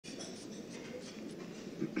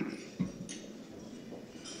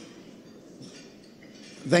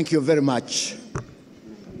Thank you very much,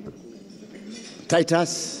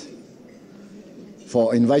 Titus,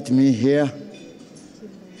 for inviting me here.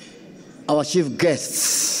 Our chief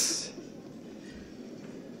guests,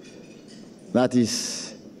 that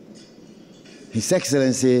is His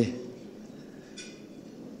Excellency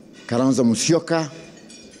Kalonzo Musyoka,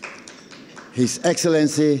 His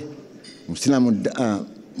Excellency Musila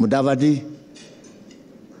Mudavadi,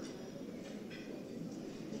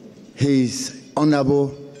 His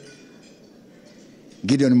Honorable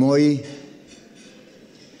Gideon Moi,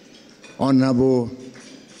 Honorable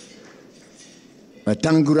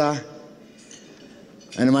Tangura,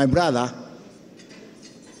 and my brother,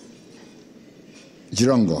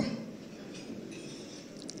 Jirongo.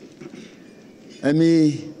 Let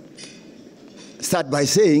me start by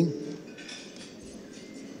saying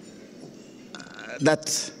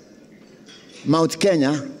that Mount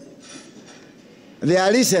Kenya, they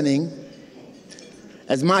are listening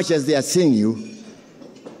as much as they are seeing you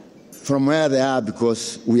from where they are,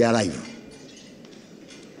 because we are live.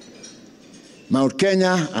 Mount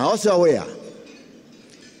Kenya are also aware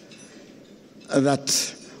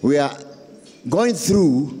that we are going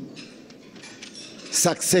through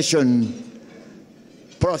succession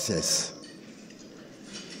process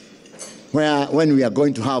when we are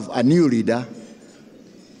going to have a new leader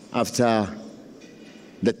after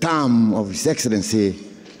the term of His Excellency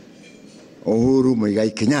Uhuru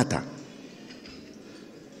Muigai Kenyatta.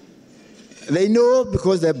 They know,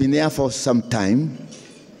 because they've been there for some time,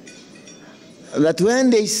 that when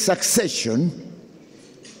there is succession,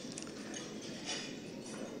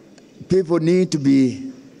 people need to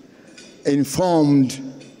be informed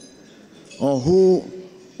of who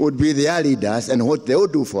would be their leaders and what they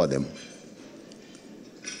would do for them,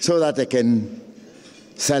 so that they can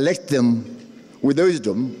select them with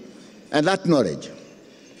wisdom and that knowledge.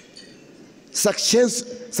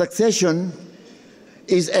 Succession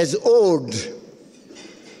is as old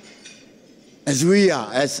as we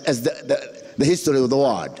are, as the history of the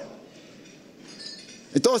world.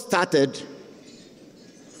 It all started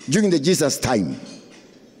during the Jesus time.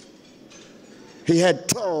 He had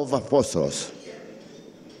 12 apostles.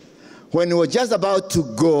 When he was just about to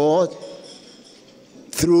go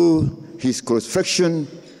through his crucifixion,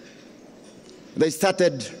 they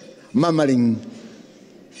started murmuring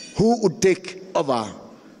who would take over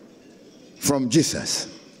from Jesus.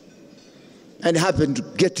 And happened to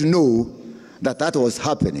get to know that that was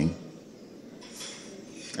happening.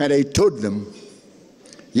 And I told them,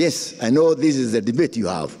 yes, I know this is the debate you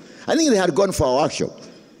have. I think they had gone for a workshop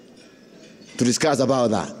to discuss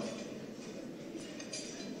about that.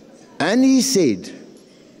 And he said,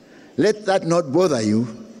 let that not bother you,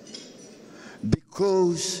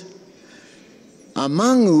 because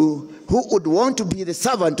among you, who would want to be the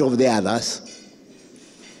servant of the others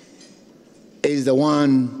is the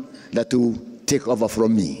one that will take over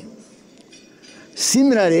from me.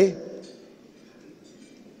 Similarly,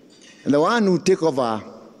 the one who take over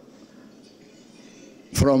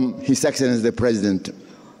from His Excellency the President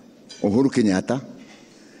Uhuru Kenyatta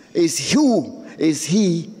is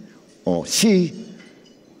he or she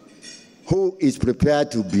who is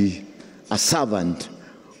prepared to be a servant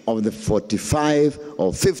of the 45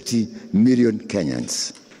 or 50 million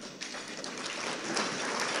Kenyans.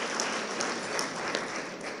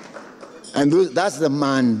 And that's the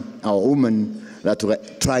man or woman that we're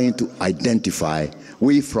trying to identify,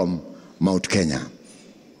 we from Mount Kenya.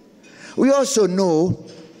 We also know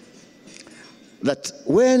that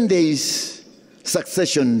when there is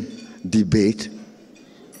succession debate,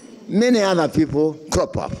 many other people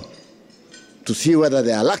crop up to see whether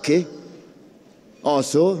they are lucky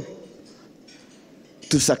also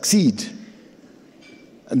to succeed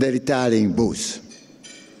the retiring boss.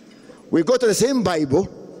 We go to the same Bible,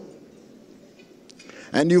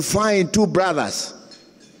 and you find two brothers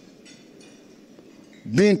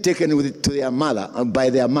being taken to their mother,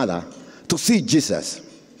 by their mother, to see Jesus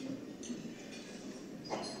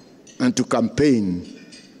and to campaign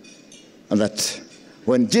that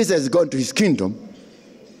when Jesus is gone to his kingdom,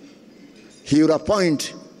 he will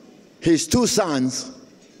appoint his two sons,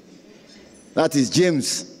 that is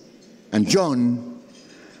James and John,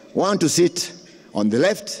 one to sit on the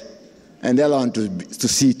left and the other one to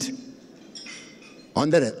sit on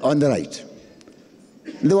the right.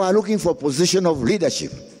 They were looking for a position of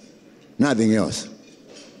leadership, nothing else.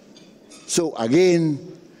 So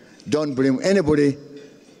again, don't blame anybody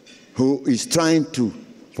who is trying to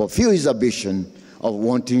fulfill his ambition of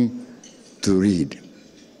wanting to lead.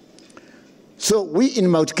 So we in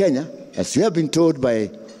Mount Kenya, as you have been told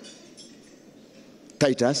by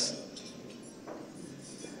Titus,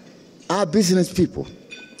 are business people.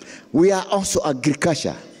 We are also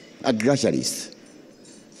agriculturists.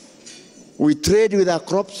 We trade with our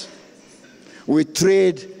crops. We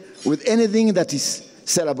trade with anything that is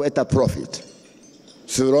sellable at a profit,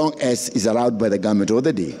 so long as is allowed by the government of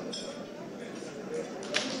the day.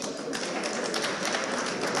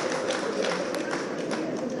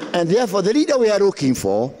 And therefore, the leader we are looking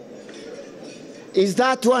for is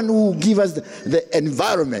that one who gives us the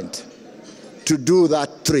environment to do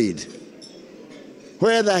that trade.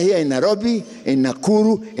 Whether here in Nairobi, in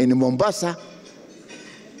Nakuru, in Mombasa,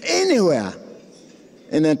 anywhere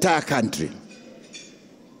in the entire country.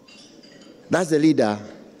 That's the leader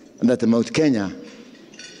that Mount Kenya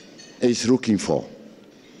is looking for.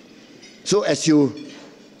 So as you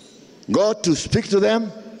go to speak to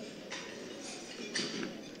them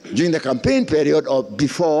during the campaign period or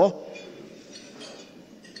before,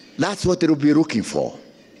 that's what they will be looking for.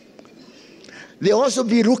 They'll also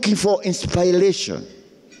be looking for inspiration,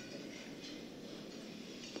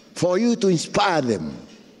 for you to inspire them,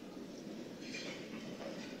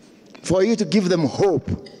 for you to give them hope.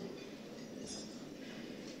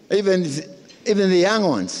 Even the young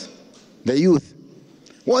ones, the youth,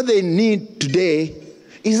 what they need today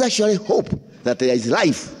is actually hope that there is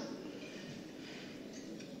life,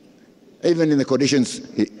 even in the conditions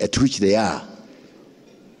at which they are.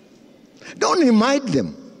 Don't remind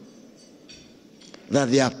them that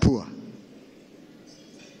they are poor.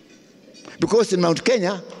 Because in Mount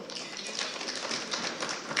Kenya,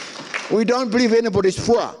 we don't believe anybody is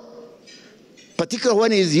poor, particularly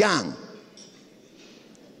when he's young.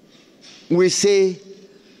 We say,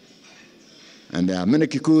 and there are many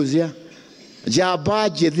Kikuyus here, Jaba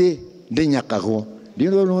jede de nyakago. Do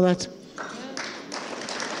you know that?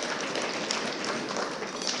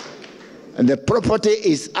 And the property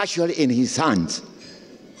is actually in his hands.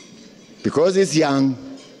 Because he's young,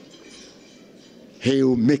 he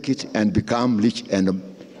will make it and become rich and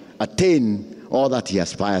attain all that he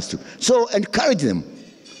aspires to. So encourage them.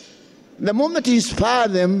 The moment you inspire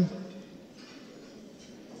them,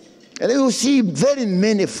 and they will see very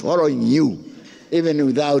many following you, even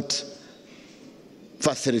without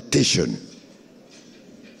facilitation.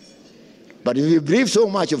 But if you believe so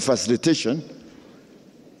much of facilitation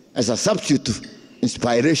as a substitute to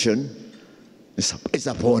inspiration, it's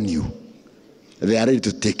upon you. They are ready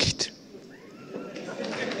to take it.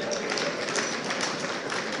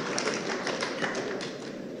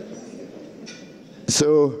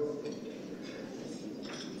 So,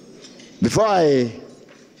 before I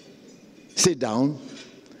sit down,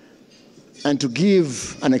 and to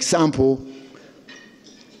give an example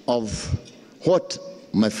of what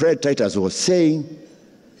my friend Titus was saying,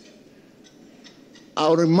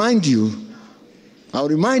 I'll remind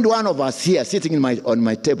one of us here sitting on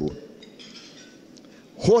my table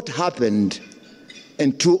what happened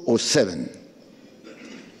in 2007.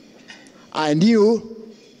 I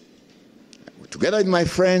knew, together with my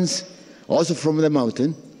friends, also from the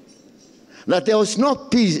mountain, that there was no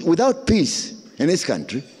peace. Without peace in this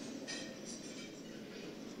country,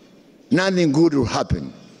 nothing good will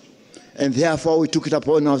happen. And therefore we took it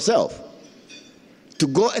upon ourselves to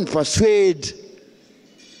go and persuade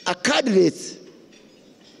a candidate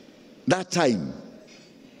that time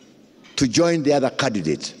to join the other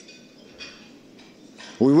candidate.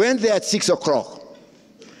 We went there at 6 o'clock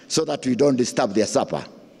so that we don't disturb their supper.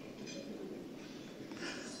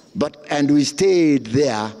 And we stayed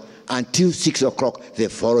there until 6 o'clock the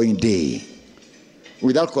following day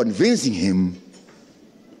without convincing him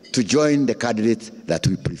to join the candidate that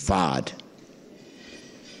we preferred.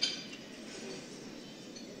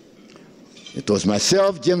 It was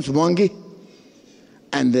myself, James Munga,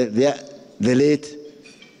 and the late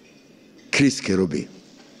Chris Kerubi.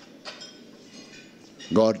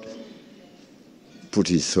 God put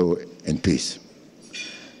his soul in peace.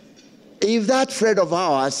 If that friend of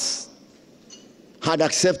ours had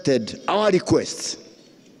accepted our requests,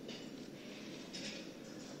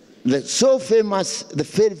 the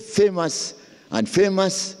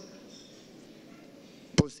famous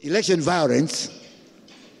post-election violence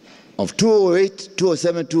of 2008,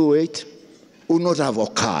 2007, 2008 would not have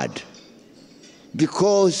occurred,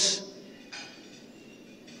 because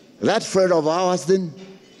that friend of ours then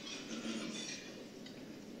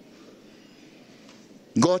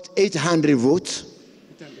got 800 votes,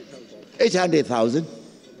 800,000,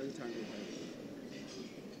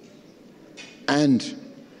 and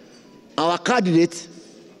our candidate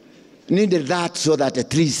needed that so that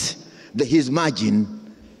at least his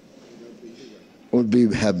margin would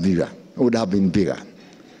have been bigger.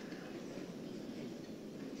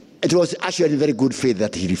 it was actually in very good faith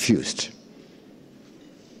that he refused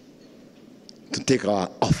to take our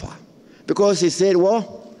offer. Because he said,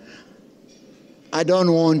 well, I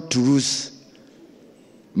don't want to lose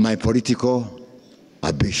my political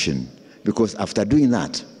ambition, because after doing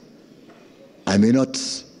that, I may not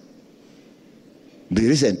be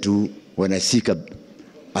listened to when I seek a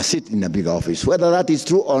seat in a big office. Whether that is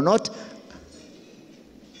true or not,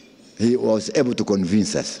 he was able to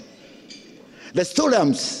convince us. The story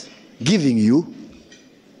I'm giving you,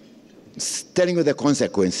 telling you the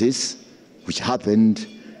consequences which happened,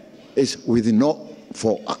 is with no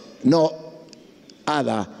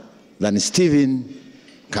other than Stephen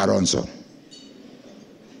Kalonzo,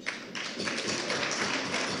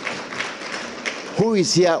 who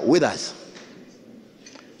is here with us.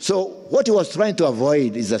 So what he was trying to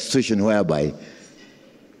avoid is a situation whereby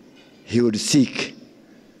he would seek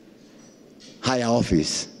higher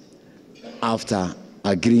office after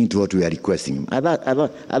agreeing to what we are requesting him. I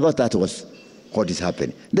thought that was what is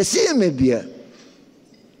happening. The same may be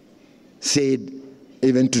said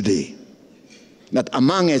even today, that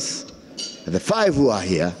among us, the 5 who are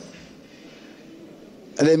here,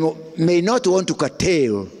 they may not want to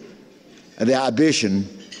curtail their ambition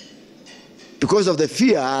because of the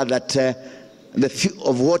fear that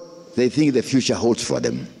of what they think the future holds for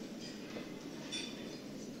them.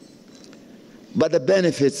 But the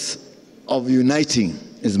benefits of uniting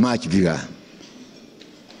is much bigger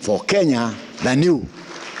for Kenya than you.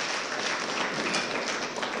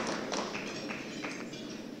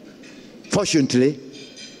 Fortunately,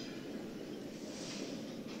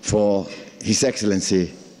 for His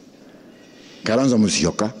Excellency Kalonzo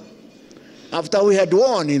Musyoka, after we had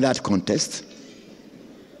won in that contest,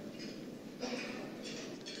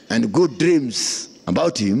 and good dreams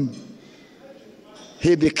about him,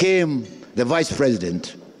 he became the vice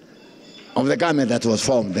president of the government that was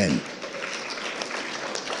formed then.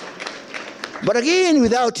 But again,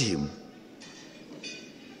 without him,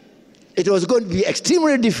 it was going to be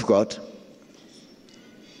extremely difficult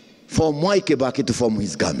for Mwai Kibaki to form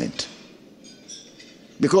his government,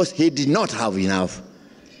 because he did not have enough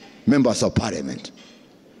members of parliament.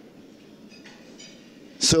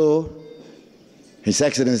 So His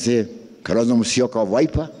Excellency Kalonzo Musyoka of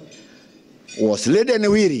Wiper was ready and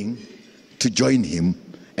willing to join him,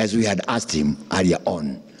 as we had asked him earlier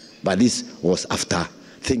on. But this was after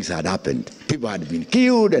things had happened. People had been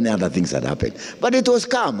killed and other things had happened. But it was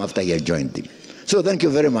calm after he had joined him. So thank you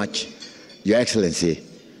very much, Your Excellency,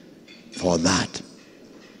 for that.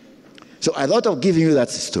 So I thought of giving you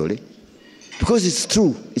that story because it's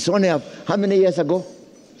true. It's only how many years ago?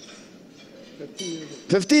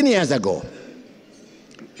 15 years ago.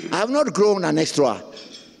 I have not grown an extra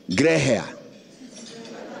gray hair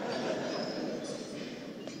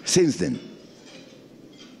since then.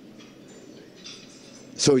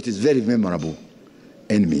 So it is very memorable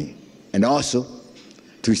in me, and also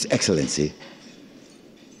to His Excellency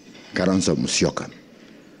Kalonzo Musyoka.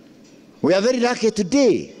 We are very lucky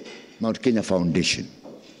today, Mount Kenya Foundation,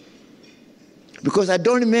 because I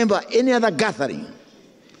don't remember any other gathering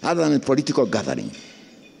other than a political gathering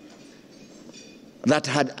that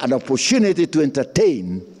had an opportunity to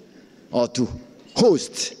entertain or to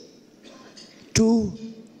host 2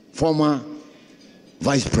 former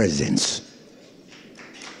vice presidents.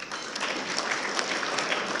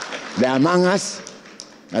 They are among us,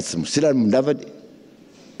 that's Musila Mudavadi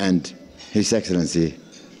and His Excellency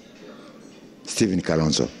Stephen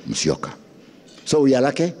Kalonzo Musyoka. So we are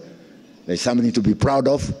lucky. There's something to be proud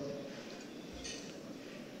of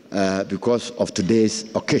because of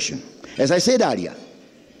today's occasion. As I said earlier,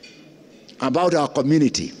 about our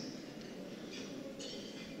community,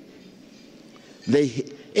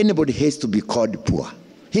 anybody has to be called poor.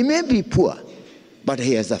 He may be poor, but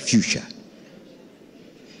he has a future.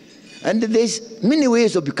 And there's many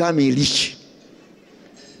ways of becoming rich,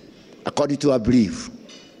 according to our belief.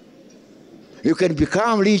 You can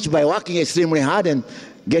become rich by working extremely hard and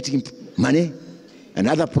getting money and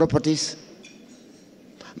other properties.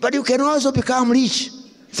 But you can also become rich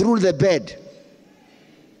through the bed.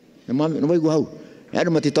 Do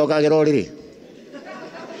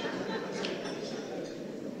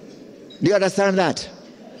you understand that?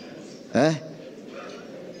 Eh?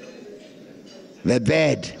 The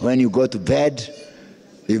bed, when you go to bed,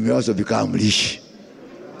 you may also become rich.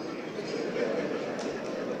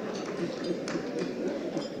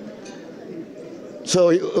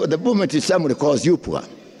 So the moment if somebody calls you poor.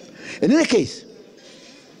 In any case,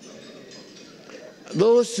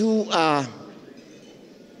 those who are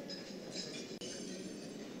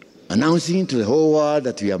announcing to the whole world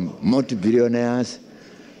that we are multi-billionaires,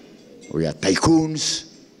 we are tycoons,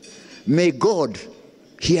 may God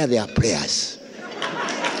hear their prayers.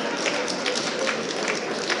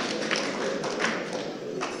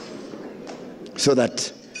 So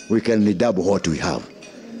that we can redouble what we have.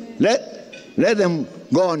 Let them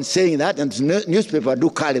go on saying that, and newspaper do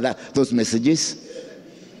carry those messages.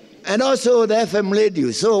 And also the FM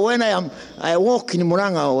radio. So when I walk in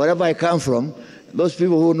Munga or wherever I come from, those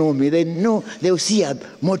people who know me, they know they'll see a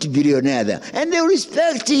multi-billionaire there, and they'll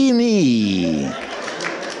respect me.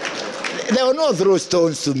 They will not throw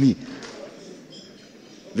stones to me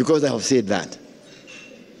because I have said that.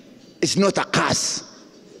 It's not a curse.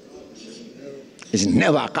 It's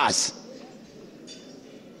never a curse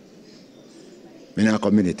in our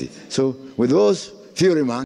community. So with those few remarks,